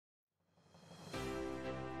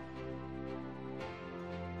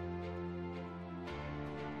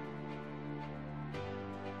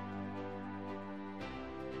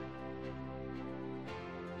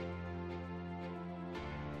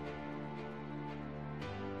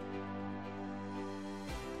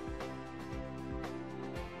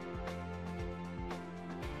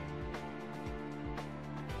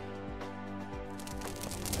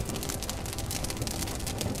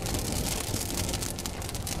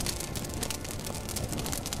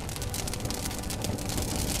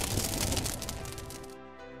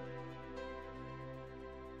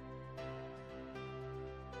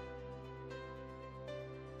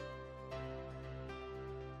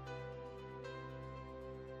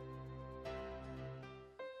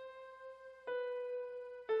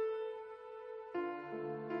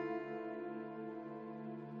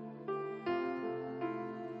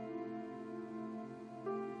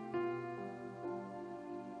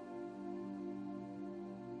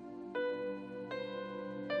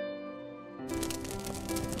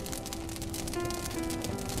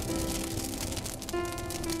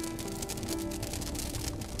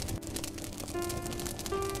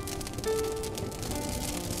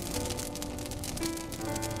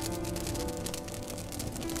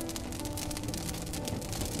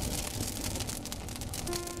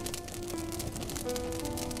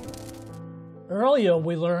Earlier,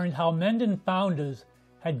 we learned how Mendon founders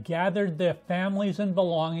had gathered their families and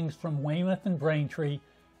belongings from Weymouth and Braintree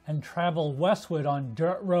and traveled westward on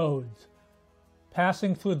dirt roads,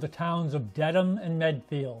 passing through the towns of Dedham and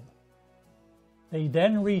Medfield. They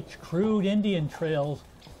then reached crude Indian trails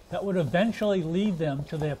that would eventually lead them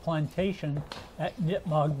to their plantation at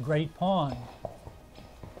Nipmuc Great Pond.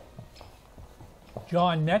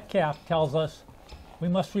 John Metcalf tells us we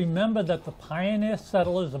must remember that the pioneer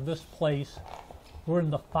settlers of this place were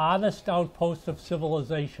in the farthest outpost of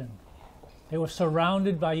civilization. They were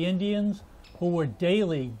surrounded by Indians who were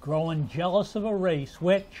daily growing jealous of a race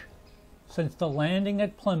which, since the landing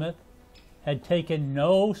at Plymouth, had taken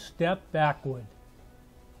no step backward.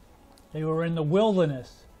 They were in the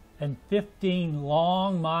wilderness and 15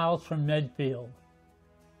 long miles from Medfield.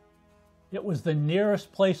 It was the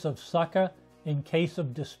nearest place of succor in case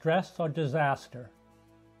of distress or disaster.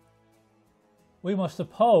 We must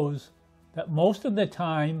suppose that most of the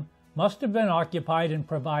time must have been occupied in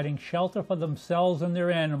providing shelter for themselves and their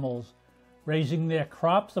animals, raising their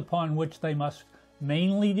crops upon which they must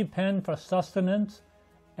mainly depend for sustenance,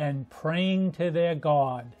 and praying to their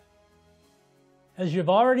God. As you've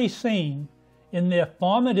already seen, in their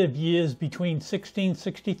formative years between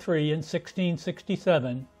 1663 and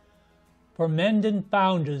 1667, for Mendon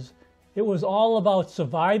founders, it was all about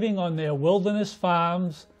surviving on their wilderness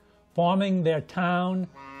farms, forming their town,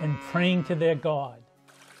 and praying to their God.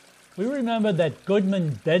 We remember that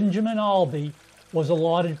Goodman Benjamin Albee was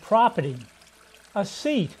allotted property, a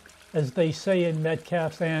seat, as they say in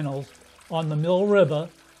Metcalf's Annals, on the Mill River,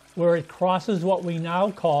 where it crosses what we now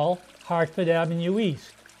call Hartford Avenue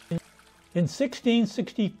East. In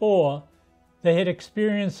 1664, they had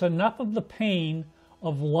experienced enough of the pain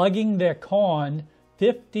of lugging their corn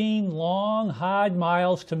 15 long, hard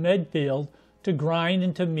miles to Medfield to grind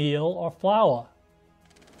into meal or flour.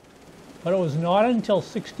 But it was not until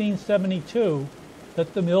 1672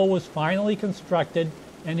 that the mill was finally constructed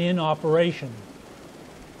and in operation.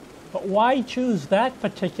 But why choose that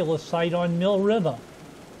particular site on Mill River?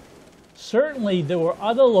 Certainly there were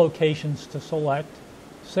other locations to select,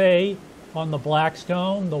 say on the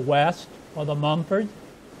Blackstone, the West, or the Mumford.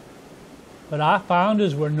 But our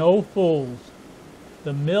founders were no fools.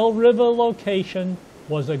 The Mill River location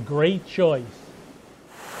was a great choice.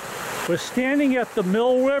 We're standing at the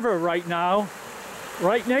Mill River right now,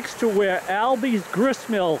 right next to where Albee's grist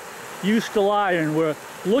mill used to lie, and we're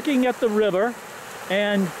looking at the river,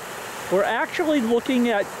 and we're actually looking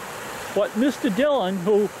at what Mr. Dillon,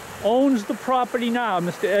 who owns the property now,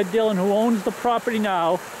 Mr. Ed Dillon, who owns the property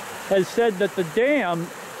now, has said that the dam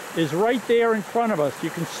is right there in front of us. You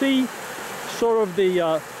can see sort of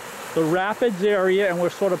the rapids area, and we're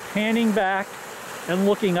sort of panning back and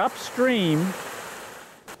looking upstream.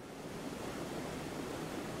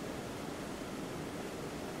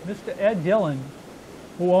 Mr. Ed Dillon,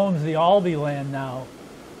 who owns the Albee land now,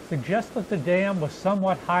 suggests that the dam was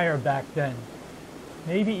somewhat higher back then,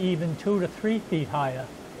 maybe even 2 to 3 feet higher,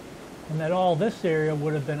 and that all this area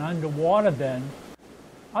would have been underwater then,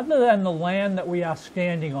 other than the land that we are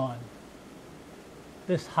standing on.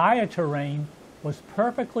 This higher terrain was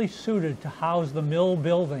perfectly suited to house the mill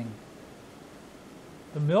building.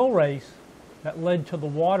 The mill race that led to the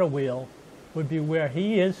water wheel would be where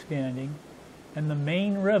he is standing, and the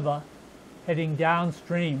main river heading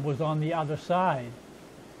downstream was on the other side.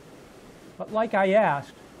 But like I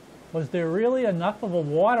asked, was there really enough of a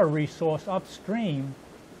water resource upstream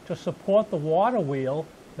to support the water wheel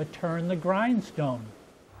that turned the grindstone?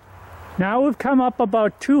 Now we've come up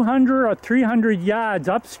about 200 or 300 yards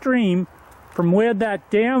upstream from where that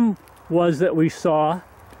dam was that we saw,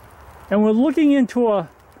 and we're looking into a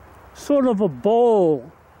sort of a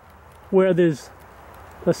bowl where the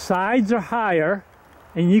sides are higher,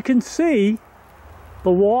 and you can see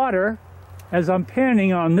the water as I'm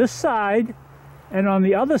panning on this side, and on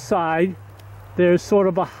the other side there's sort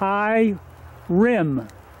of a high rim,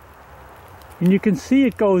 and you can see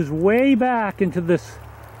it goes way back into this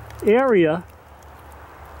area,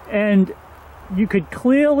 and you could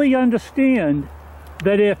clearly understand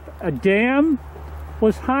that if a dam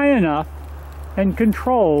was high enough and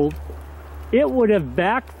controlled, it would have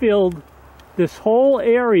backfilled this whole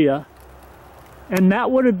area, and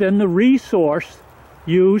that would have been the resource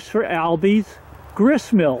used for Albee's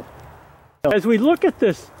grist mill. As we look at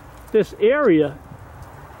this area,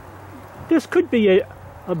 this could be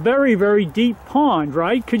a very, very deep pond,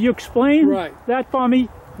 right? Could you explain that for me?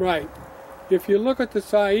 Right. If you look at the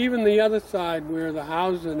side, even the other side where the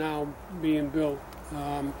houses are now being built,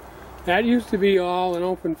 that used to be all an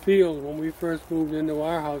open field when we first moved into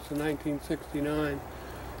our house in 1969.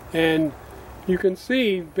 And you can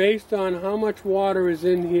see, based on how much water is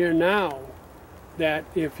in here now, that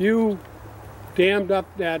if you dammed up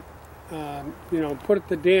that, put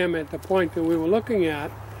the dam at the point that we were looking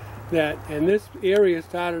at, and this area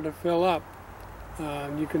started to fill up,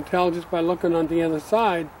 you can tell just by looking on the other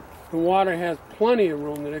side, the water has plenty of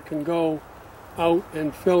room that it can go out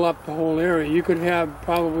and fill up the whole area. You could have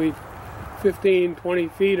probably 15, 20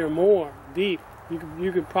 feet or more deep.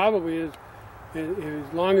 You could probably,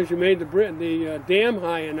 as long as you made the dam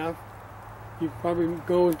high enough, you could probably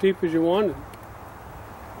go as deep as you wanted.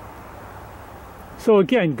 So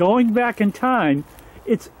again, going back in time,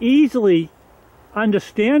 it's easily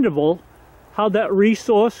understandable how that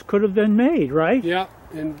resource could have been made, right? Yeah,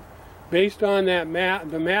 and based on that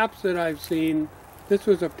the maps that I've seen, this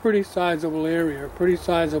was a pretty sizable area, a pretty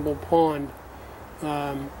sizable pond.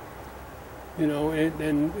 And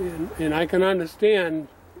I can understand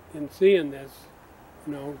in seeing this,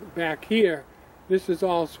 back here, this is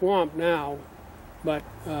all swamp now, but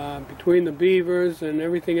between the beavers and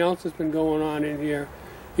everything else that's been going on in here,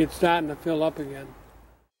 it's starting to fill up again.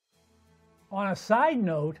 On a side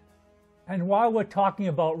note, and while we're talking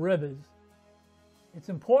about rivers, it's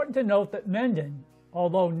important to note that Mendon,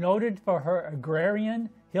 although noted for her agrarian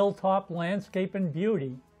hilltop landscape and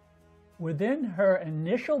beauty, within her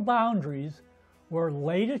initial boundaries were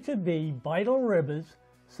later to be vital rivers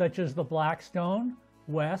such as the Blackstone,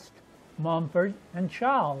 West, Mumford, and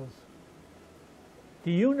Charles.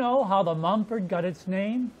 Do you know how the Mumford got its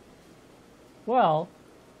name? Well,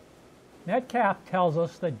 Metcalf tells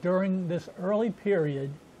us that during this early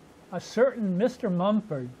period, a certain Mr.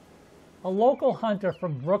 Mumford, a local hunter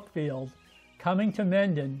from Brookfield, coming to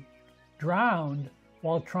Mendon, drowned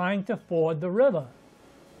while trying to ford the river.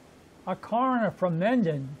 A coroner from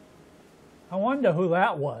Mendon, I wonder who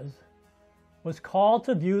that was called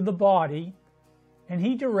to view the body, and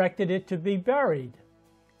he directed it to be buried.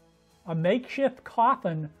 A makeshift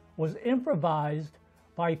coffin was improvised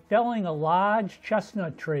by felling a large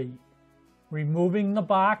chestnut tree, removing the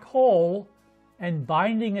bark whole, and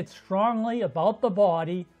binding it strongly about the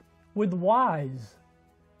body with withes.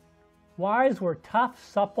 Withes were tough,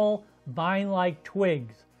 supple, vine-like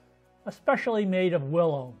twigs, especially made of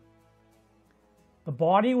willow. The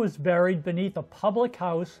body was buried beneath a public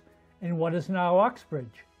house in what is now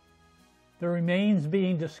Uxbridge, the remains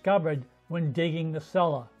being discovered when digging the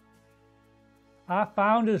cellar. Our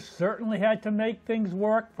founders certainly had to make things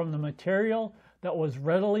work from the material that was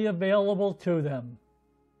readily available to them.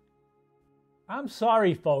 I'm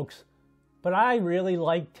sorry, folks, but I really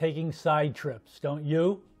like taking side trips, don't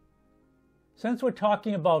you? Since we're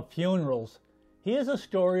talking about funerals, here's a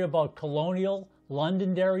story about colonial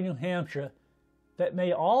Londonderry, New Hampshire that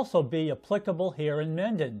may also be applicable here in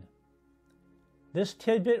Mendon. This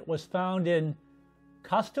tidbit was found in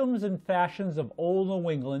Customs and Fashions of Old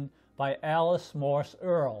New England by Alice Morse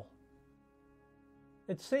Earle.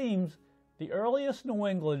 It seems the earliest New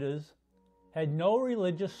Englanders had no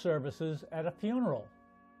religious services at a funeral.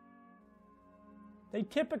 They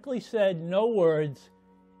typically said no words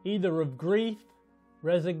either of grief,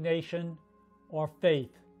 resignation, or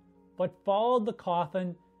faith, but followed the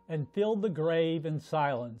coffin and filled the grave in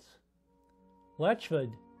silence.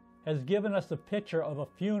 Letchford has given us a picture of a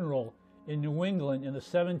funeral in New England in the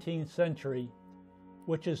 17th century,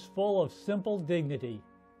 which is full of simple dignity,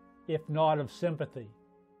 if not of sympathy.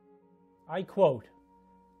 I quote,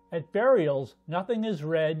 "At burials nothing is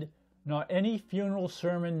read, nor any funeral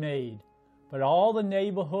sermon made, but all the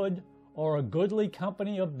neighborhood, or a goodly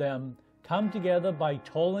company of them, come together by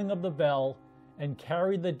tolling of the bell, and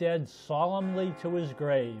carry the dead solemnly to his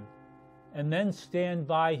grave, and then stand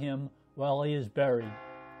by him while he is buried.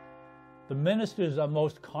 The ministers are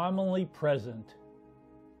most commonly present."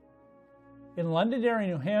 In Londonderry,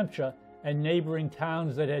 New Hampshire, and neighboring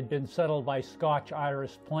towns that had been settled by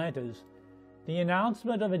Scotch-Irish planters, the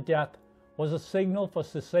announcement of a death was a signal for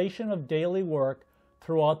cessation of daily work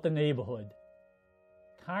throughout the neighborhood.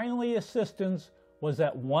 Kindly assistance was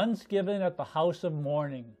at once given at the house of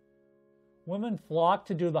mourning. Women flocked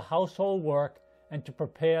to do the household work and to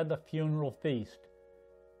prepare the funeral feast.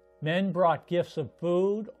 Men brought gifts of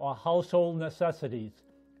food or household necessities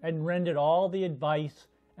and rendered all the advice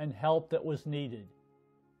and help that was needed.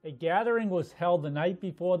 A gathering was held the night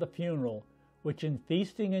before the funeral, which in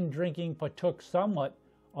feasting and drinking partook somewhat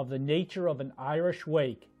of the nature of an Irish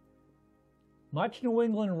wake. Much New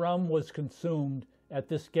England rum was consumed at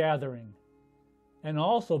this gathering, and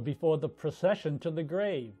also before the procession to the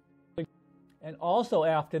grave, and also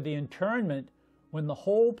after the interment, when the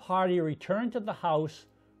whole party returned to the house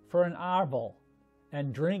for an arble,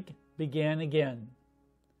 and drink began again.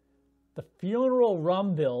 The funeral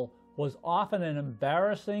rum bill was often an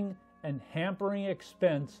embarrassing and hampering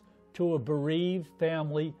expense to a bereaved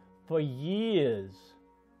family for years.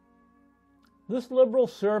 This liberal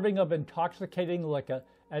serving of intoxicating liquor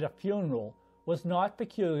at a funeral was not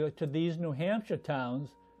peculiar to these New Hampshire towns,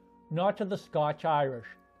 nor to the Scotch-Irish,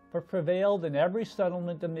 but prevailed in every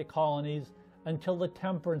settlement in the colonies until the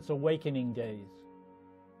Temperance Awakening days.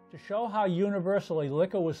 To show how universally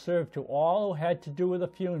liquor was served to all who had to do with a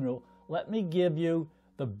funeral, let me give you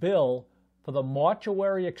the bill for the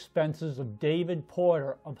mortuary expenses of David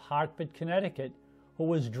Porter of Hartford, Connecticut, who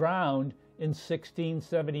was drowned in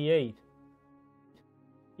 1678.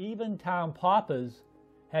 Even town paupers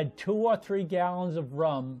had 2 or 3 gallons of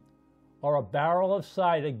rum or a barrel of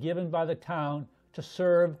cider given by the town to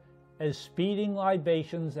serve as speeding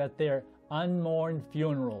libations at their unmourned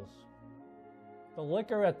funerals. The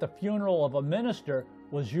liquor at the funeral of a minister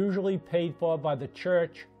was usually paid for by the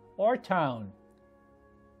church or town.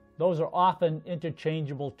 Those are often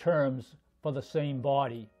interchangeable terms for the same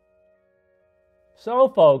body. So,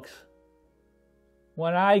 folks,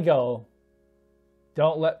 when I go,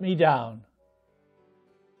 don't let me down.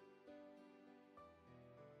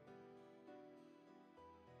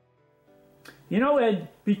 You know, Ed,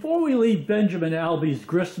 before we leave Benjamin Alby's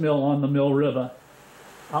grist mill on the Mill River,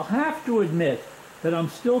 I'll have to admit that I'm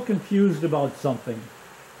still confused about something.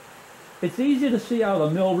 It's easy to see how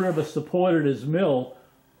the Mill River supported his mill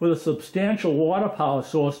with a substantial water power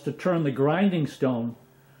source to turn the grinding stone,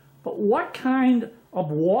 but what kind of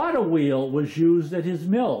water wheel was used at his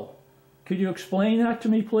mill? Could you explain that to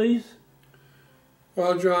me, please?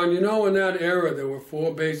 Well, John, you know, in that era there were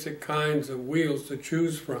 4 basic kinds of wheels to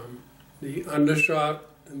choose from: the undershot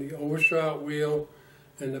and the overshot wheel,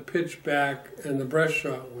 and the pitchback and the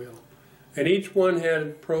breastshot wheel. And each one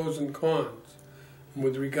had pros and cons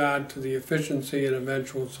with regard to the efficiency and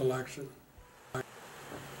eventual selection.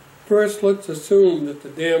 First, let's assume that the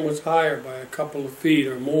dam was higher by a couple of feet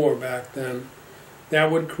or more back then. That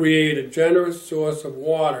would create a generous source of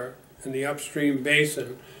water in the upstream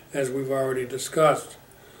basin, as we've already discussed.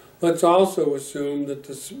 Let's also assume that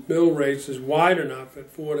the mill race is wide enough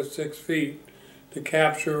at 4 to 6 feet to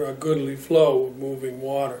capture a goodly flow of moving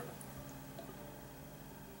water.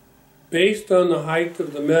 Based on the height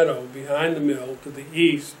of the meadow behind the mill to the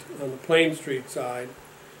east on the Plain Street side,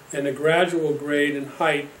 and the gradual grade in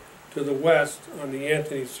height to the west on the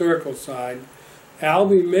Anthony Circle side,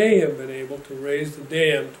 Albee may have been able to raise the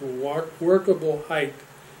dam to a workable height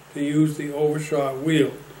to use the overshot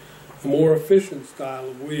wheel, a more efficient style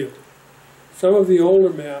of wheel. Some of the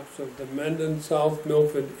older maps of the Mendon South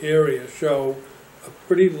Milford area show a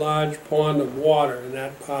pretty large pond of water in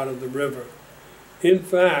that part of the river. In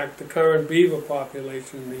fact, the current beaver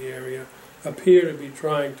population in the area appear to be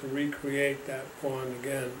trying to recreate that pond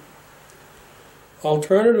again.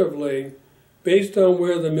 Alternatively, based on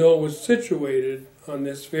where the mill was situated on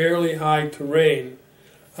this fairly high terrain,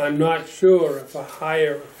 I'm not sure if a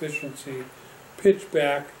higher efficiency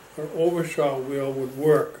pitchback or overshot wheel would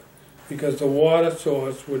work, because the water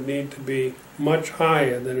source would need to be much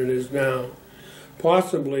higher than it is now.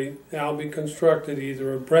 Possibly, Albee constructed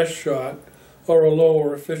either a breastshot or a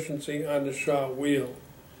lower efficiency undershot wheel.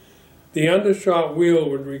 The undershot wheel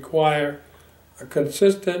would require a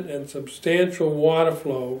consistent and substantial water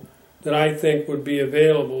flow that I think would be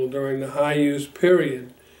available during the high use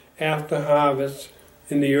period after harvest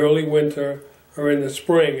in the early winter or in the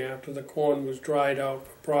spring after the corn was dried out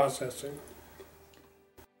for processing.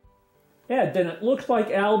 Ed, then it looks like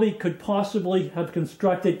Albee could possibly have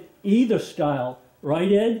constructed either style,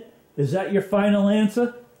 right, Ed? Is that your final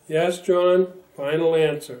answer? Yes, John, final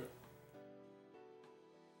answer.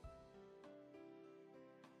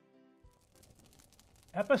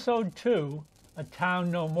 Episode 2, A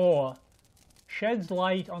Town No More, sheds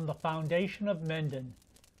light on the foundation of Mendon,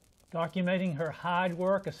 documenting her hard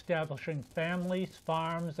work establishing families,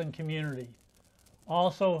 farms, and community.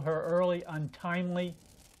 Also her early untimely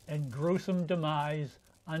and gruesome demise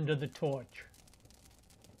under the torch.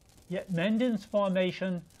 Yet Mendon's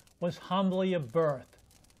formation was humbly of birth,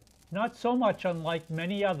 not so much unlike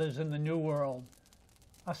many others in the New World,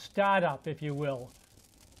 a startup, if you will,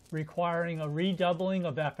 requiring a redoubling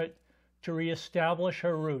of effort to reestablish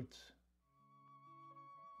her roots.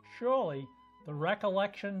 Surely the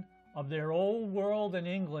recollection of their old world in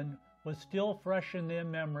England was still fresh in their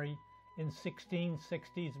memory in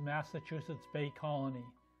 1660's Massachusetts Bay Colony.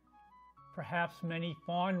 Perhaps many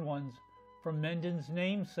fond ones from Mendon's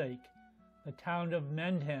namesake, the town of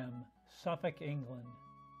Mendham, Suffolk, England.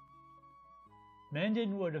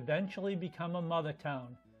 Mendon would eventually become a mother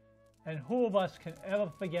town, and who of us can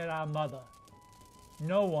ever forget our mother?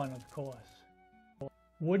 No one, of course.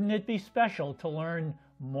 Wouldn't it be special to learn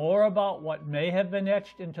more about what may have been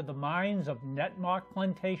etched into the minds of Netmark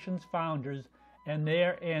Plantation's founders and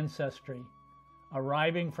their ancestry,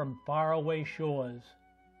 arriving from faraway shores?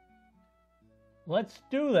 Let's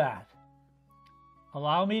do that.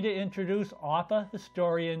 Allow me to introduce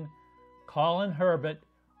author-historian Colin Herbert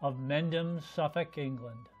of Mendon, Suffolk,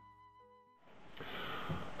 England.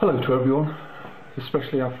 Hello to everyone,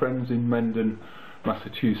 especially our friends in Mendon,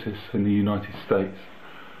 Massachusetts in the United States.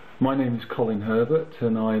 My name is Colin Herbert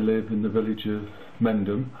and I live in the village of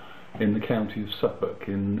Mendon in the county of Suffolk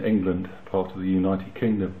in England, part of the United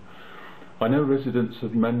Kingdom. I know residents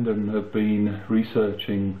of Mendon have been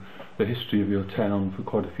researching the history of your town for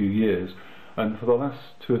quite a few years, and for the last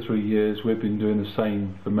 2 or 3 years we've been doing the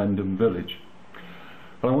same for Mendon village.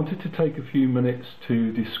 And I wanted to take a few minutes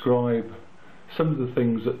to describe some of the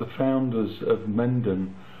things that the founders of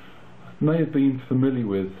Mendon may have been familiar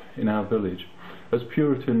with in our village, as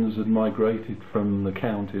Puritans had migrated from the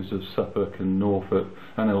counties of Suffolk and Norfolk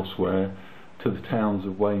and elsewhere to the towns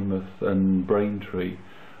of Weymouth and Braintree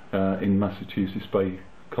in Massachusetts Bay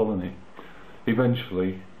Colony,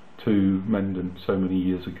 eventually to Mendon so many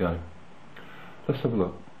years ago. Let's have a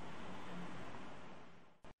look.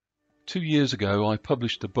 2 years ago I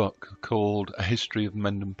published a book called A History of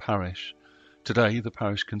Mendon Parish. Today the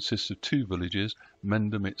parish consists of 2 villages,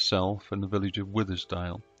 Mendon itself and the village of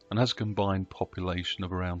Withersdale, and has a combined population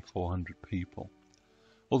of around 400 people.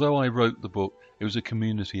 Although I wrote the book, it was a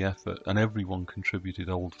community effort and everyone contributed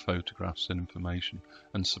old photographs and information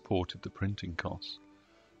and supported the printing costs.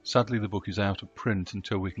 Sadly, the book is out of print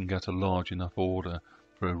until we can get a large enough order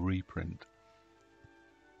for a reprint.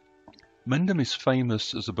 Mendon is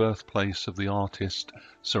famous as the birthplace of the artist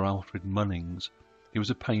Sir Alfred Munnings. He was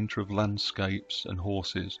a painter of landscapes and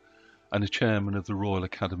horses and a chairman of the Royal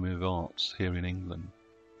Academy of Arts here in England.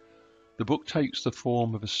 The book takes the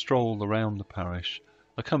form of a stroll around the parish,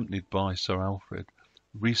 accompanied by Sir Alfred,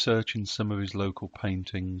 researching some of his local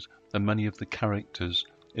paintings and many of the characters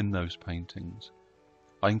in those paintings.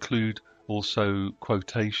 I include also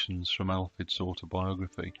quotations from Alfred's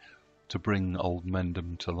autobiography to bring old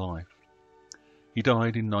Mendon to life. He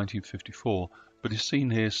died in 1954, but is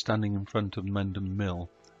seen here standing in front of Mendon Mill,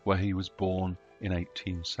 where he was born in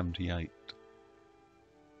 1878.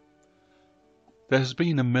 There has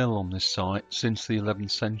been a mill on this site since the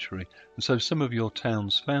 11th century, and so some of your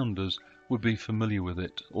town's founders would be familiar with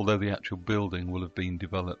it, although the actual building will have been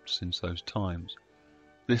developed since those times.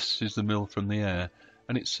 This is the mill from the air,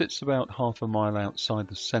 and it sits about half a mile outside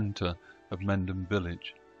the centre of Mendon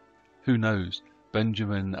village. Who knows,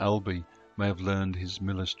 Benjamin Albee may have learned his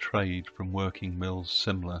miller's trade from working mills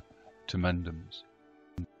similar to Mendon's.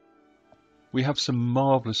 We have some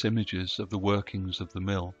marvellous images of the workings of the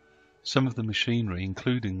mill. Some of the machinery,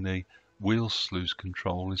 including the wheel sluice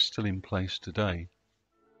control, is still in place today.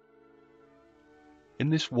 In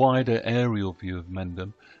this wider aerial view of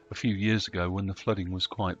Mendon, a few years ago when the flooding was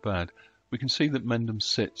quite bad, we can see that Mendon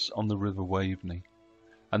sits on the River Waveney,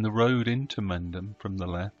 and the road into Mendon from the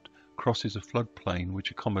left crosses a floodplain which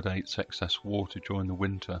accommodates excess water during the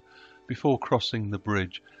winter before crossing the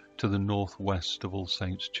bridge to the northwest of All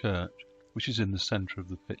Saints Church, which is in the centre of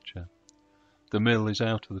the picture. The mill is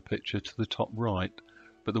out of the picture to the top right,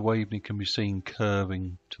 but the Waveney can be seen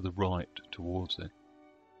curving to the right towards it.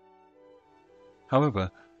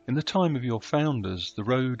 However, in the time of your founders, the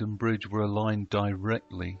road and bridge were aligned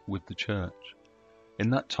directly with the church.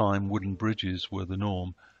 In that time, wooden bridges were the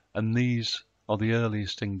norm, and these are the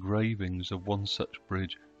earliest engravings of one such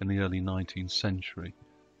bridge in the early 19th century,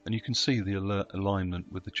 and you can see the alignment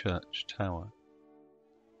with the church tower.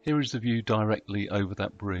 Here is the view directly over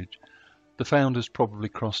that bridge. The founders probably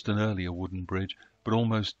crossed an earlier wooden bridge, but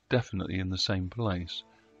almost definitely in the same place,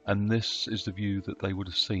 and this is the view that they would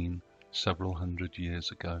have seen several hundred years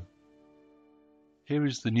ago. Here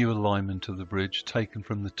is the new alignment of the bridge taken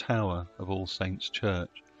from the tower of All Saints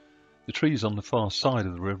Church. The trees on the far side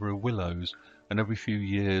of the river are willows, and every few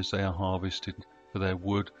years they are harvested for their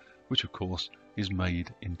wood, which of course is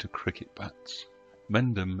made into cricket bats.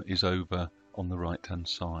 Mendon is over on the right-hand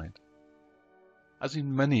side. As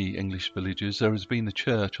in many English villages, there has been a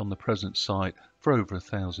church on the present site for over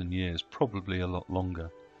 1,000 years, probably a lot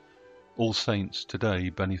longer. All Saints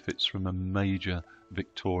today benefits from a major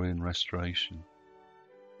Victorian restoration.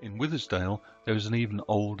 In Withersdale, there is an even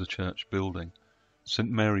older church building.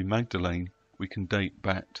 St Mary Magdalene we can date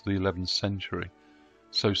back to the 11th century,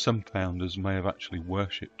 so some founders may have actually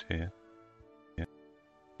worshipped here,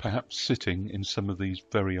 perhaps sitting in some of these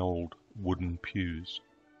very old wooden pews.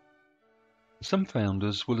 Some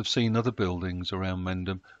founders will have seen other buildings around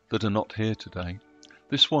Mendon that are not here today.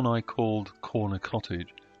 This one I called Corner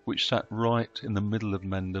Cottage, which sat right in the middle of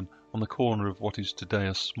Mendon on the corner of what is today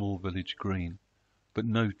a small village green, but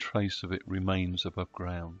no trace of it remains above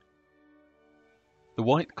ground. The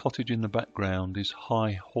white cottage in the background is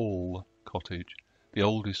High Hall Cottage, the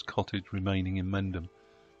oldest cottage remaining in Mendon.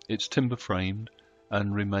 It's timber framed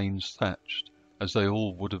and remains thatched, as they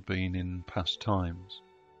all would have been in past times.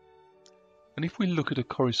 And if we look at a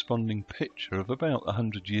corresponding picture of about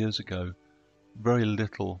 100 years ago, very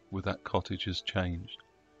little with that cottage has changed.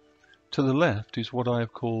 To the left is what I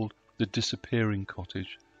have called the disappearing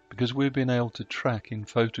cottage, because we've been able to track in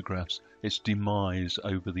photographs its demise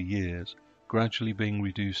over the years, gradually being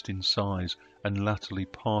reduced in size and latterly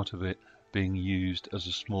part of it being used as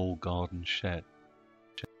a small garden shed.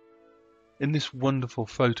 In this wonderful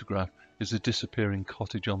photograph is the disappearing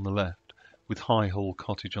cottage on the left, with High Hall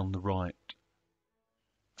Cottage on the right.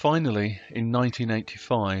 Finally, in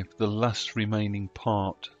 1985, the last remaining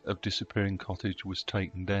part of disappearing cottage was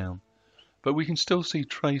taken down, but we can still see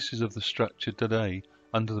traces of the structure today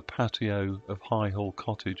under the patio of High Hall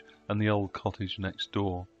Cottage and the old cottage next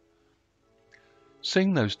door.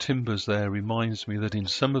 Seeing those timbers there reminds me that in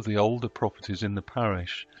some of the older properties in the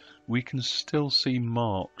parish we can still see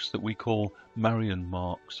marks that we call Marion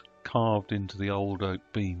marks carved into the old oak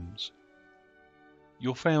beams.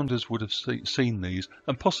 Your founders would have seen these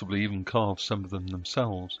and possibly even carved some of them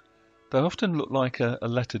themselves. They often look like a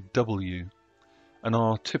letter W and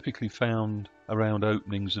are typically found around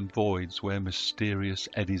openings and voids where mysterious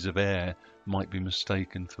eddies of air might be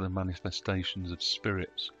mistaken for the manifestations of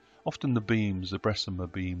spirits, often the beams, the Bessemer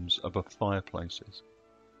beams above fireplaces.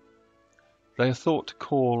 They are thought to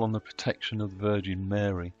call on the protection of the Virgin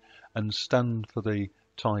Mary and stand for the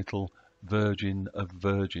title Virgin of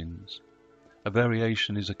Virgins. A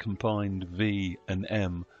variation is a combined V and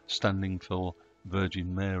M standing for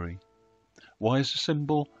Virgin Mary. Why is the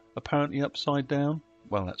symbol apparently upside down?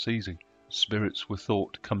 Well, that's easy. Spirits were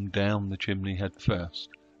thought to come down the chimney head first,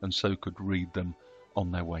 and so could read them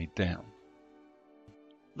on their way down.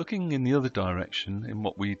 Looking in the other direction, in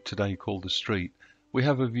what we today call the street, we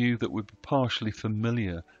have a view that would be partially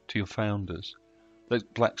familiar to your founders. The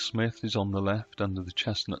blacksmith is on the left under the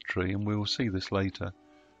chestnut tree, and we will see this later.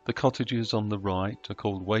 The cottages on the right are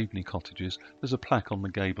called Waveney cottages. There's a plaque on the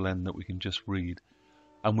gable end that we can just read,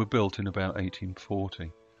 and were built in about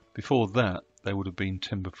 1840. Before that, they would have been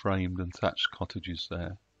timber framed and thatched cottages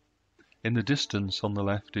there. In the distance on the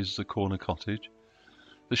left is the Corner Cottage.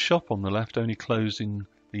 The shop on the left only closed in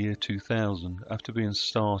the year 2000 after being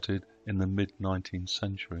started in the mid-19th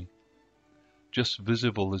century. Just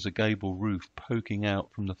visible as a gable roof poking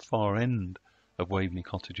out from the far end of Waveney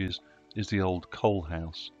cottages is the old coal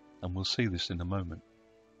house, and we'll see this in a moment.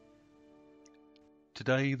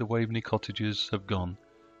 Today the Waveney cottages have gone,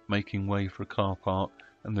 making way for a car park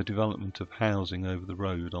and the development of housing over the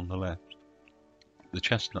road on the left. The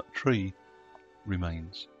chestnut tree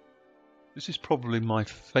remains. This is probably my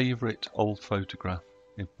favourite old photograph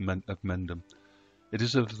of Mendon. It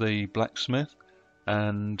is of the blacksmith,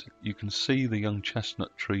 and you can see the young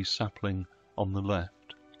chestnut tree sapling on the left,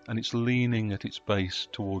 and it's leaning at its base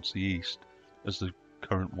towards the east as the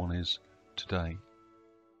current one is today.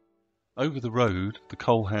 Over the road the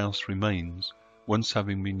coal house remains, once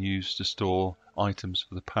having been used to store items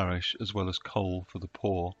for the parish as well as coal for the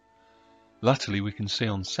poor. Latterly we can see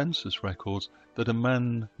on census records that a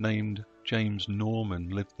man named James Norman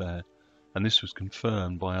lived there, and this was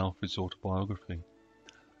confirmed by Alfred's autobiography.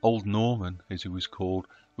 Old Norman, as he was called,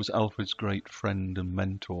 was Alfred's great friend and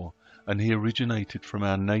mentor, and he originated from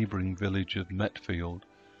our neighbouring village of Metfield,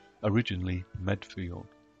 originally Medfield.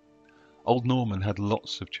 Old Norman had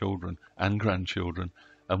lots of children and grandchildren,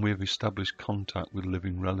 and we have established contact with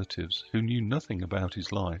living relatives who knew nothing about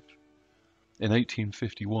his life. In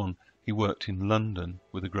 1851 he worked in London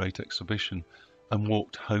with a great exhibition and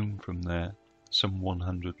walked home from there, some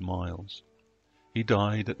 100 miles. He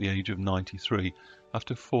died at the age of 93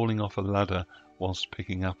 after falling off a ladder whilst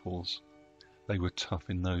picking apples. They were tough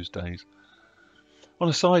in those days. On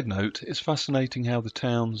a side note, it's fascinating how the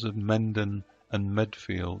towns of Mendon and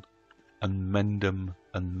Medfield and Mendham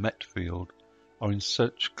and Metfield are in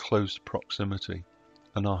such close proximity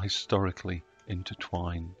and are historically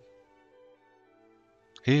intertwined.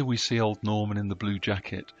 Here we see old Norman in the blue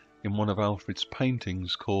jacket in one of Alfred's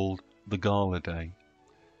paintings called The Gala Day,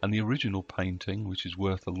 and the original painting, which is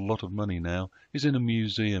worth a lot of money now, is in a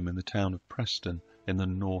museum in the town of Preston in the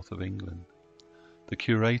north of England. The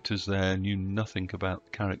curators there knew nothing about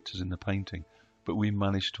the characters in the painting, but we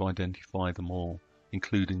managed to identify them all,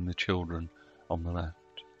 including the children on the left.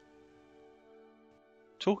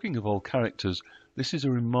 Talking of old characters, this is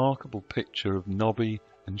a remarkable picture of Nobby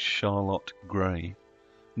and Charlotte Gray.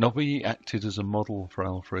 Nobby acted as a model for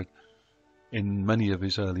Alfred in many of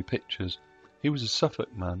his early pictures. He was a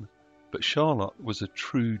Suffolk man, but Charlotte was a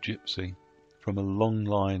true gypsy from a long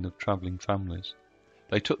line of travelling families.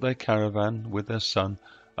 They took their caravan with their son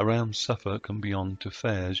around Suffolk and beyond to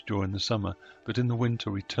fairs during the summer, but in the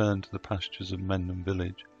winter returned to the pastures of Mendon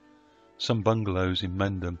village. Some bungalows in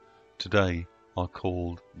Mendon today are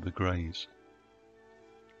called the Greys.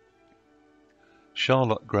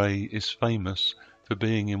 Charlotte Gray is famous for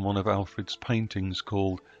being in one of Alfred's paintings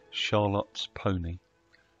called Charlotte's Pony,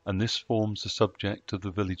 and this forms the subject of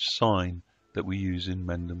the village sign that we use in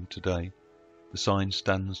Mendon today. The sign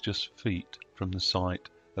stands just feet from the site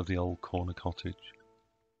of the old corner cottage.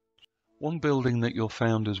 One building that your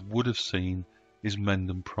founders would have seen is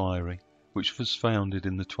Mendon Priory, which was founded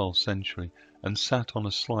in the 12th century and sat on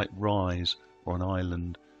a slight rise or an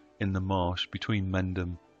island in the marsh between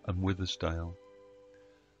Mendon and Withersdale.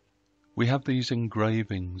 We have these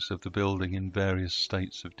engravings of the building in various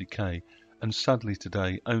states of decay, and sadly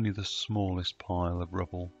today only the smallest pile of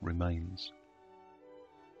rubble remains.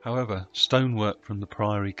 However, stonework from the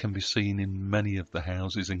priory can be seen in many of the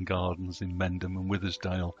houses and gardens in Mendon and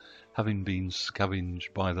Withersdale, having been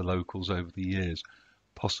scavenged by the locals over the years,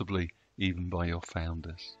 possibly even by your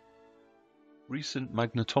founders. Recent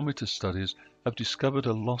magnetometer studies have discovered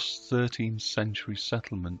a lost 13th century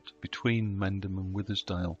settlement between Mendon and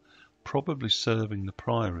Withersdale, probably serving the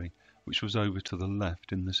priory, which was over to the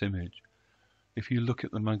left in this image. If you look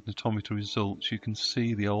at the magnetometer results, you can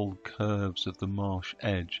see the old curves of the marsh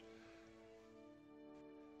edge.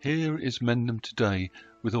 Here is Mendon today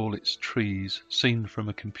with all its trees, seen from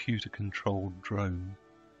a computer-controlled drone.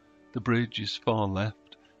 The bridge is far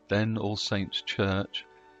left, then All Saints Church,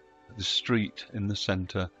 the street in the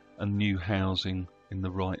centre, and new housing in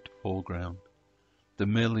the right foreground. The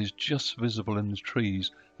mill is just visible in the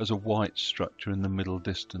trees as a white structure in the middle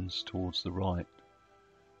distance towards the right.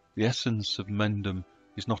 The essence of Mendon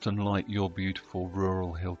is not unlike your beautiful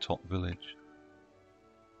rural hilltop village.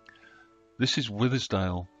 This is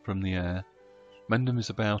Withersdale from the air. Mendon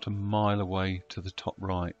is about a mile away to the top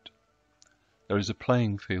right. There is a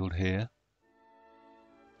playing field here,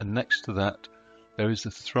 and next to that there is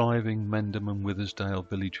the thriving Mendon and Withersdale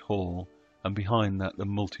Village Hall, and behind that the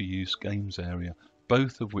multi-use games area,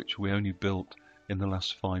 both of which we only built in the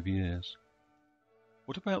last 5 years.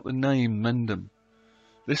 What about the name Mendon?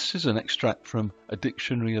 This is an extract from a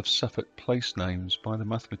dictionary of Suffolk place names by the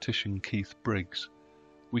mathematician Keith Briggs.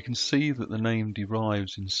 We can see that the name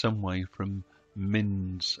derives in some way from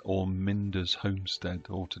Minds or Minder's homestead,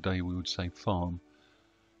 or today we would say farm.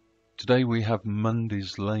 Today we have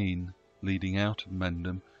Mundy's Lane leading out of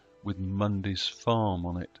Mendon with Mundy's Farm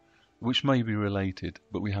on it, which may be related,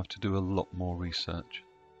 but we have to do a lot more research.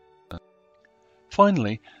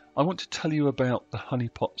 Finally, I want to tell you about the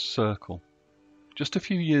Honeypot Circle. Just a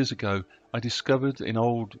few years ago, I discovered in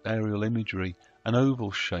old aerial imagery an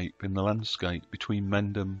oval shape in the landscape between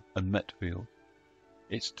Mendon and Metfield.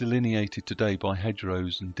 It's delineated today by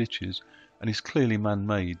hedgerows and ditches and is clearly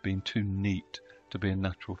man-made, being too neat to be a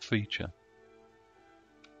natural feature.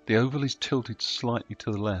 The oval is tilted slightly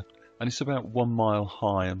to the left and it's about 1 mile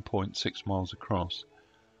high and 0.6 miles across.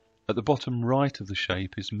 At the bottom right of the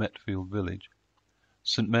shape is Metfield village.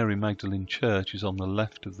 St Mary Magdalene Church is on the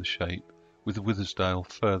left of the shape, with Withersdale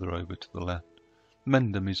further over to the left.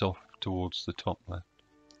 Mendon is off towards the top left.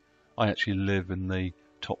 I actually live in the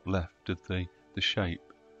top left of the shape.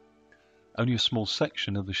 Only a small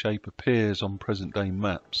section of the shape appears on present-day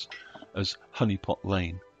maps as Honeypot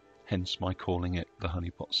Lane, hence my calling it the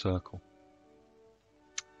Honeypot Circle.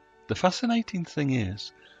 The fascinating thing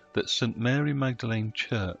is that St Mary Magdalene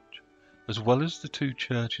Church, as well as the 2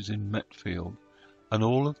 churches in Metfield and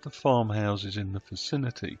all of the farmhouses in the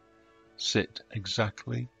vicinity, sit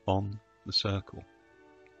exactly on the circle.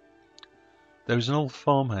 There is an old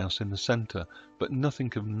farmhouse in the centre, but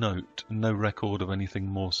nothing of note and no record of anything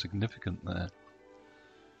more significant there.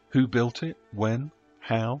 Who built it, when,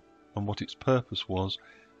 how, and what its purpose was,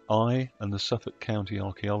 I and the Suffolk County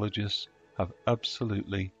archaeologists have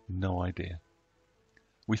absolutely no idea.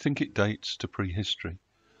 We think it dates to prehistory,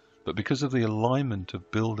 but because of the alignment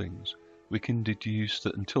of buildings, we can deduce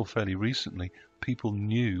that until fairly recently, people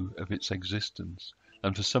knew of its existence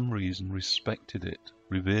and for some reason respected it,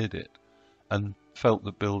 revered it, and felt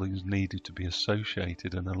that buildings needed to be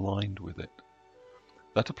associated and aligned with it.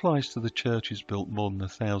 That applies to the churches built more than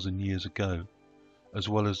 1,000 years ago, as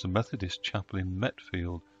well as the Methodist chapel in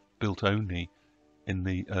Metfield, built only in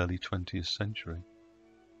the early 20th century.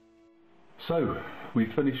 So, we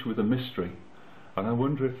finish with a mystery, and I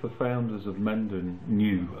wonder if the founders of Mendon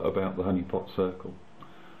knew about the honeypot circle.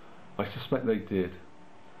 I suspect they did,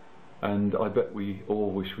 and I bet we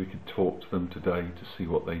all wish we could talk to them today to see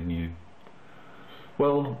what they knew.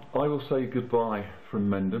 Well, I will say goodbye from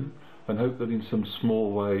Mendon and hope that in some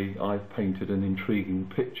small way I've painted an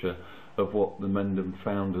intriguing picture of what the Mendon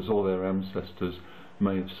founders or their ancestors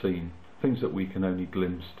may have seen, things that we can only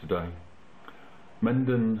glimpse today.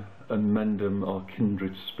 Mendon and Mendon are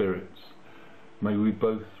kindred spirits. May we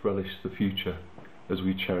both relish the future as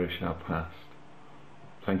we cherish our past.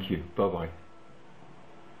 Thank you. Bye-bye.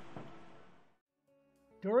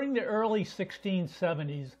 During the early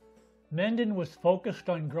 1670s, Mendon was focused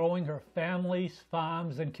on growing her families,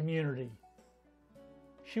 farms, and community.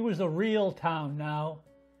 She was a real town now,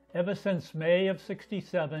 ever since May of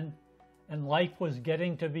 '67, and life was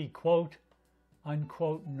getting to be quote,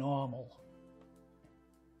 unquote, normal.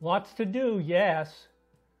 Lots to do, yes,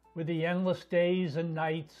 with the endless days and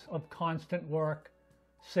nights of constant work,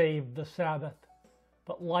 save the Sabbath.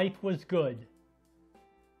 But life was good.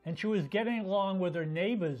 And she was getting along with her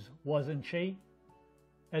neighbors, wasn't she?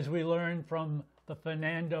 As we learned from the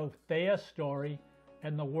Fernando Thea story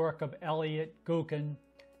and the work of Elliot Gookin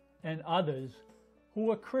and others who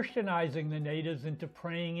were Christianizing the natives into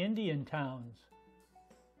praying Indian towns.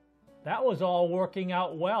 That was all working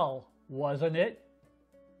out well, wasn't it?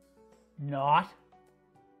 Not.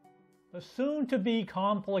 The soon-to-be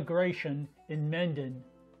conflagration in Mendon,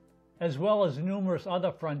 as well as numerous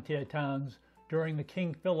other frontier towns during the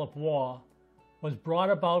King Philip War, was brought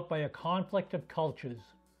about by a conflict of cultures.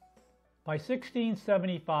 By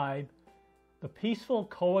 1675, the peaceful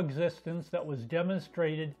coexistence that was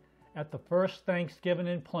demonstrated at the first Thanksgiving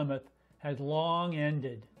in Plymouth had long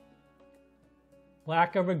ended.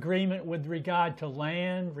 Lack of agreement with regard to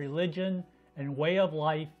land, religion, and way of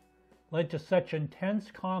life led to such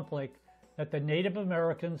intense conflict that the Native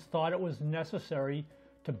Americans thought it was necessary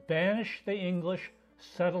to banish the English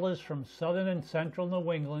settlers from southern and central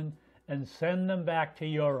New England and send them back to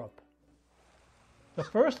Europe. The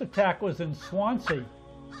first attack was in Swansea,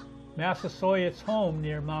 Massasoit's home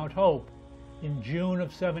near Mount Hope, in June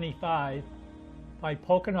of '75, by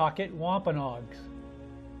Pokanoket Wampanoags.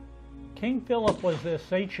 King Philip was their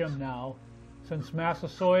sachem now, since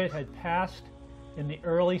Massasoit had passed in the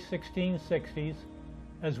early 1660s,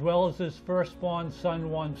 as well as his firstborn son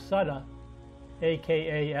Wamsutta,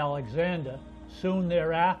 aka Alexander, soon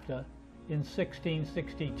thereafter, in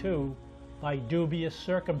 1662, by dubious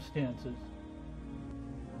circumstances.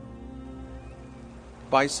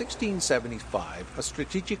 By 1675, a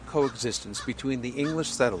strategic coexistence between the English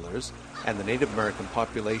settlers and the Native American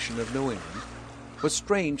population of New England was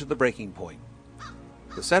strained to the breaking point.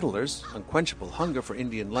 The settlers' unquenchable hunger for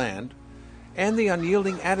Indian land and the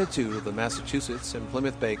unyielding attitude of the Massachusetts and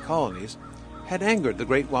Plymouth Bay colonies had angered the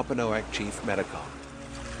great Wampanoag chief Metacom,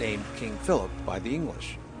 named King Philip by the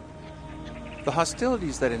English. The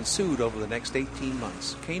hostilities that ensued over the next 18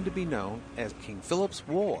 months came to be known as King Philip's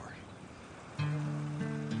War.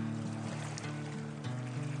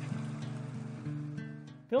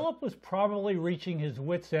 Philip was probably reaching his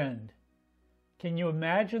wits' end. Can you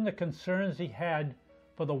imagine the concerns he had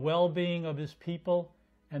for the well-being of his people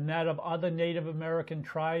and that of other Native American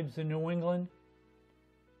tribes in New England?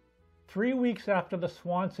 3 weeks after the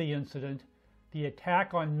Swansea incident, the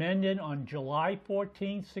attack on Mendon on July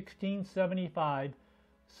 14, 1675,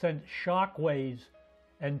 sent shockwaves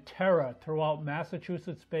and terror throughout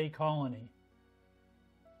Massachusetts Bay Colony.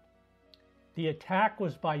 The attack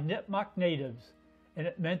was by Nipmuc natives, and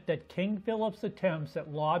it meant that King Philip's attempts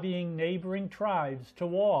at lobbying neighboring tribes to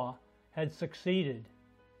war had succeeded.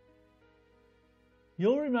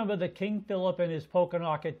 You'll remember that King Philip and his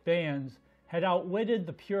Pokanoket bands had outwitted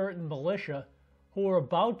the Puritan militia who were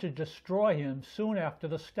about to destroy him soon after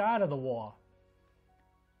the start of the war.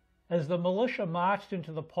 As the militia marched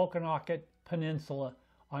into the Pokanoket Peninsula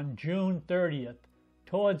on June 30th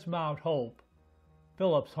towards Mount Hope,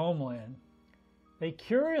 Philip's homeland, they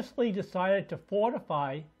curiously decided to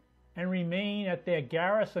fortify and remain at their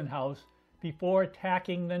garrison house before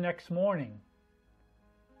attacking the next morning.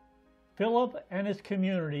 Philip and his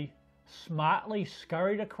community smartly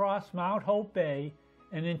scurried across Mount Hope Bay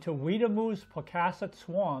and into Weetamoo's Pocasset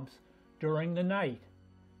swamps during the night,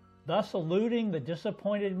 thus eluding the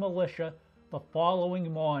disappointed militia the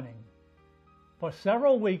following morning. For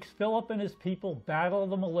several weeks, Philip and his people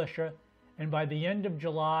battled the militia, and by the end of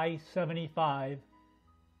July '75,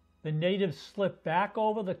 the natives slipped back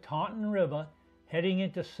over the Taunton River, heading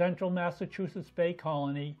into central Massachusetts Bay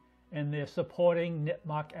Colony and their supporting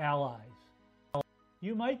Nipmuc allies.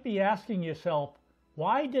 You might be asking yourself,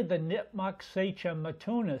 why did the Nipmuc sachem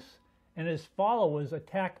Matunis and his followers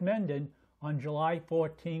attacked Mendon on July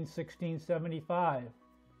 14, 1675.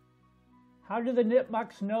 How did the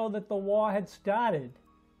Nipmucks know that the war had started?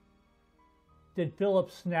 Did Philip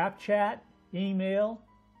Snapchat, email,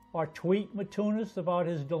 or tweet Matunas about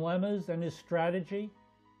his dilemmas and his strategy?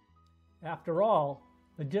 After all,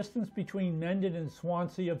 the distance between Mendon and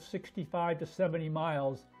Swansea of 65 to 70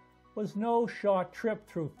 miles was no short trip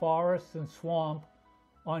through forests and swamp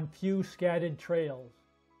on few scattered trails.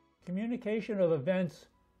 Communication of events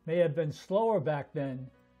may have been slower back then,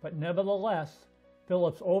 but nevertheless,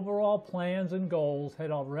 Philip's overall plans and goals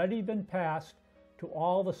had already been passed to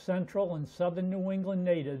all the central and southern New England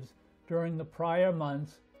natives during the prior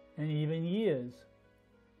months and even years.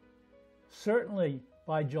 Certainly,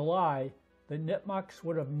 by July, the Nipmucks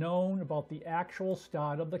would have known about the actual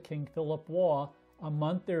start of the King Philip War a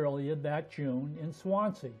month earlier that June in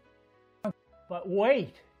Swansea. But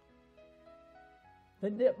wait! The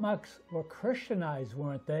Nipmucks were Christianized,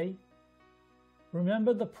 weren't they?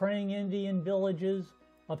 Remember the praying Indian villages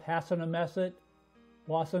of Hassanamesset,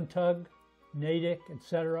 Wassantug, Natick,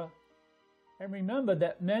 etc.? And remember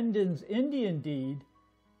that Mendon's Indian deed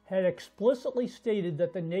had explicitly stated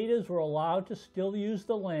that the natives were allowed to still use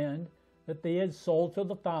the land that they had sold to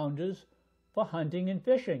the founders for hunting and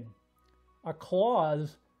fishing, a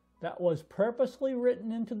clause that was purposely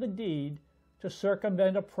written into the deed to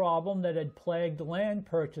circumvent a problem that had plagued land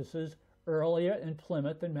purchases earlier in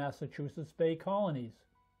Plymouth and Massachusetts Bay colonies.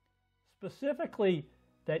 Specifically,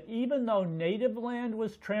 that even though native land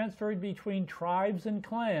was transferred between tribes and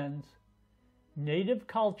clans, native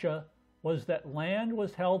culture was that land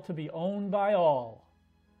was held to be owned by all.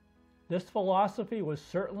 This philosophy was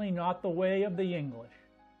certainly not the way of the English.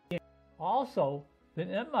 Also, the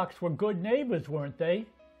Nipmucks were good neighbors, weren't they?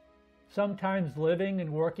 Sometimes living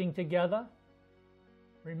and working together.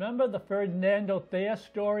 Remember the Ferdinando Thayer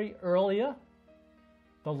story earlier?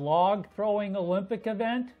 The log-throwing Olympic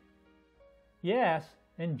event? Yes,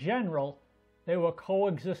 in general, they were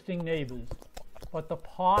coexisting neighbors, but the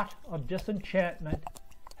pot of disenchantment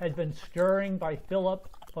had been stirring by Philip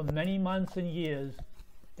for many months and years,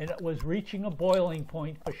 and it was reaching a boiling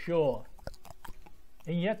point for sure.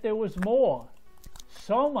 And yet there was more,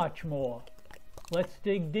 so much more. Let's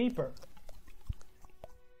dig deeper.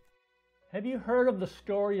 Have you heard of the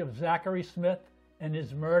story of Zachary Smith and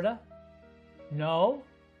his murder? No?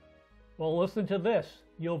 Well, listen to this.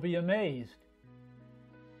 You'll be amazed.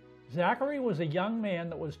 Zachary was a young man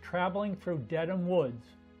that was traveling through Dedham Woods.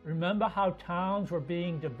 Remember how towns were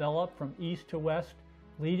being developed from east to west,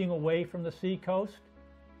 leading away from the seacoast?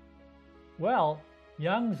 Well,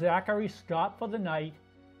 young Zachary stopped for the night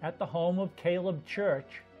at the home of Caleb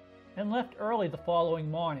Church and left early the following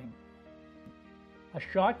morning. A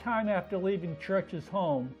short time after leaving Church's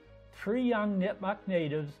home, 3 young Nipmuc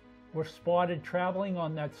natives were spotted traveling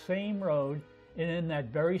on that same road and in that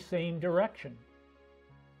very same direction.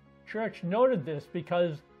 Church noted this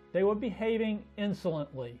because they were behaving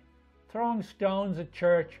insolently, throwing stones at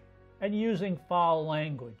Church and using foul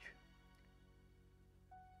language.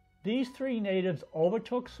 These 3 natives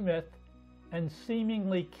overtook Smith and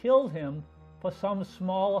seemingly killed him for some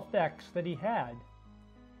small effects that he had.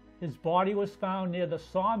 His body was found near the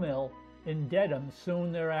sawmill in Dedham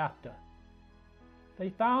soon thereafter. They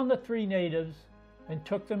found the 3 natives and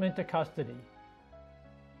took them into custody.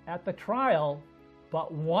 At the trial,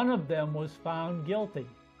 but one of them was found guilty.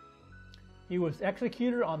 He was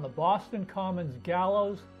executed on the Boston Commons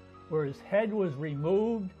gallows, where his head was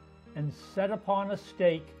removed and set upon a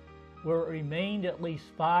stake, where it remained at least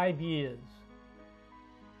 5 years.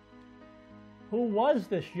 Who was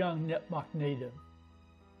this young Nipmuc native?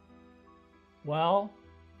 Well,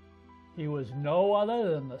 he was no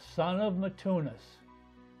other than the son of Matunas,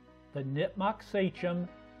 the Nipmuc sachem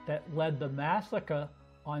that led the massacre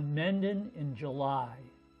on Mendon in July.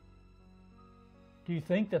 Do you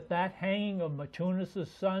think that that hanging of Matunas'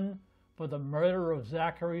 son for the murder of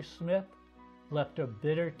Zachary Smith left a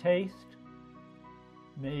bitter taste?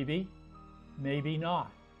 Maybe, maybe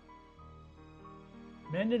not.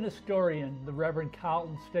 Mendon historian, the Reverend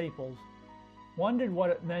Carlton Staples, wondered what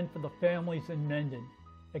it meant for the families in Mendon,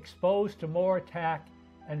 exposed to more attack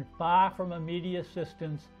and far from immediate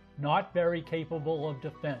assistance, not very capable of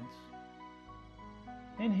defense.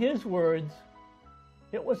 In his words,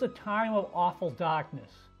 it was a time of awful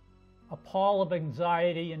darkness. A pall of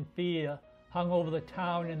anxiety and fear hung over the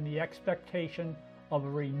town in the expectation of a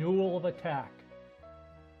renewal of attack.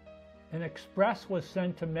 An express was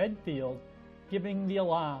sent to Medfield, giving the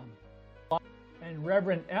alarm, and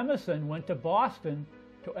Reverend Emerson went to Boston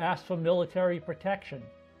to ask for military protection.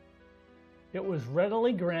 It was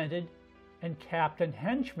readily granted, and Captain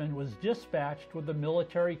Henchman was dispatched with a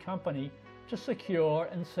military company to secure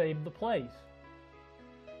and save the place.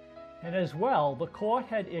 And as well, the court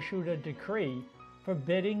had issued a decree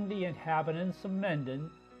forbidding the inhabitants of Mendon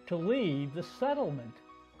to leave the settlement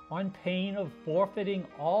on pain of forfeiting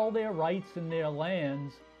all their rights in their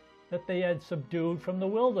lands that they had subdued from the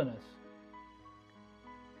wilderness.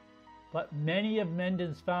 But many of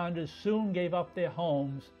Mendon's founders soon gave up their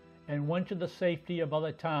homes and went to the safety of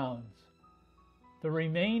other towns. The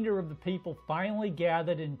remainder of the people finally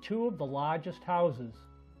gathered in two of the largest houses.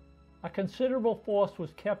 A considerable force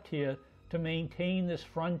was kept here to maintain this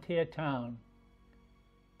frontier town.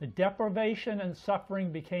 The deprivation and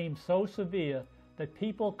suffering became so severe that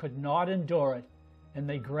people could not endure it, and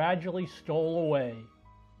they gradually stole away.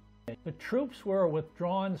 The troops were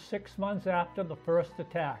withdrawn 6 months after the first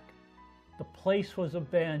attack. The place was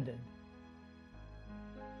abandoned.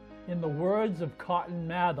 In the words of Cotton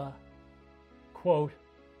Mather, quote,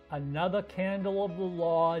 "Another candle of the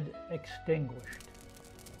Lord extinguished."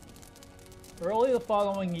 Early the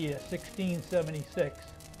following year, 1676,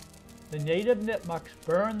 the native Nipmucks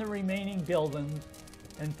burned the remaining buildings,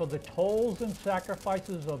 and for the tolls and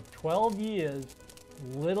sacrifices of 12 years,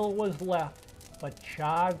 little was left but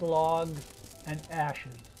charred logs and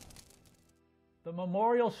ashes. The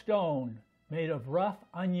memorial stone, made of rough,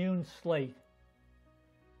 unhewn slate,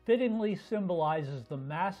 fittingly symbolizes the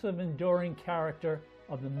massive, enduring character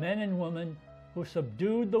of the men and women who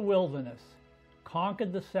subdued the wilderness,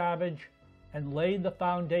 conquered the savage, and laid the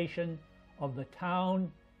foundation of the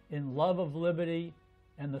town in love of liberty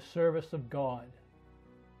and the service of God.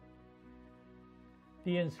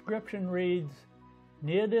 The inscription reads,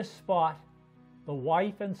 "Near this spot, the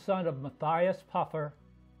wife and son of Matthias Puffer,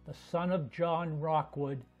 the son of John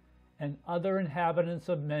Rockwood, and other inhabitants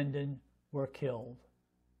of Mendon were killed."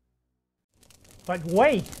 But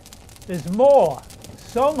wait, there's more,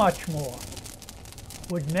 so much more.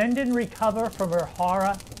 Would Mendon recover from her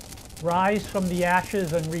horror, rise from the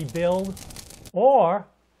ashes and rebuild? Or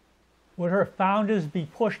would her founders be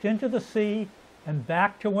pushed into the sea and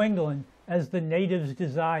back to England as the natives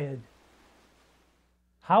desired?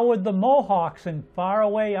 How would the Mohawks in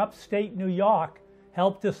faraway upstate New York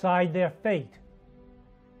help decide their fate?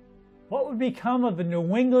 What would become of the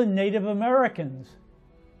New England Native Americans?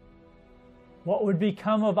 What would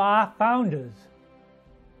become of our founders?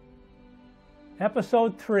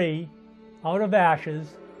 Episode 3, Out of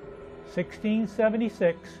Ashes,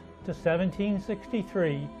 1676 to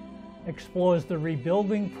 1763, explores the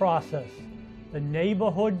rebuilding process, the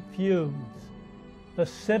neighborhood feuds, the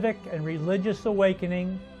civic and religious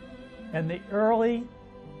awakening, and the early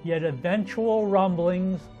yet eventual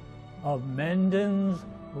rumblings of Mendon's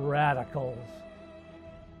radicals.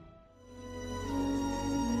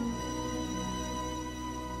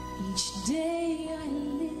 Each day I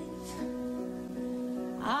live,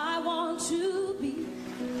 I want to be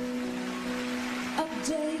a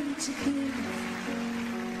day to give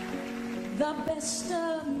the best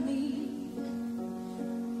of me.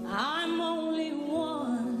 I'm only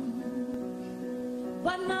one,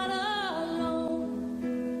 but not alone.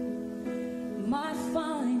 My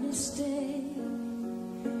finest day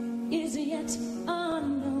is yet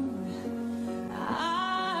unknown.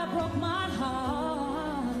 I broke my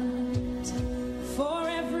heart for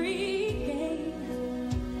every gain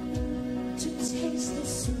to taste the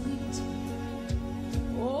sweet.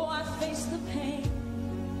 Oh, I face the pain.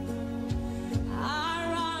 I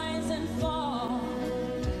rise and fall,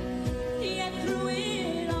 yet through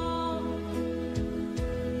it all,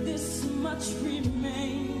 this much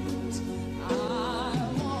remains. I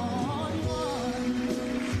want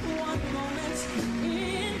one moment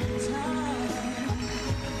in time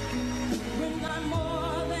when I'm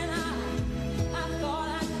more than I thought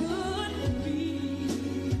I could be.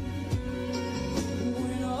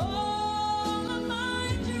 When all of my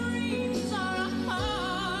dreams are a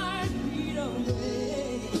heartbeat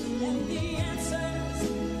away, and the answers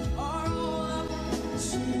are all up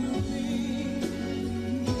to me.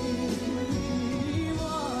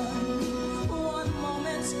 One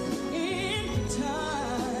moment in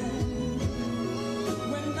time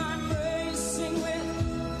when I'm racing with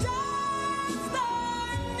destiny,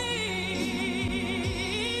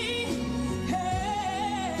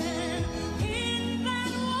 and in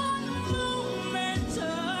that one moment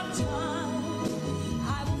of time, I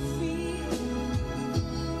will feel,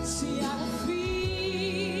 see, I will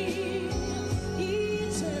feel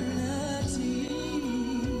eternity.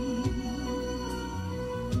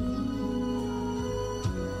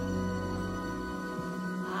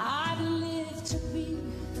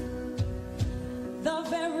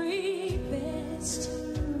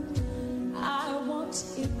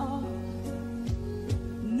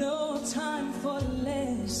 for less.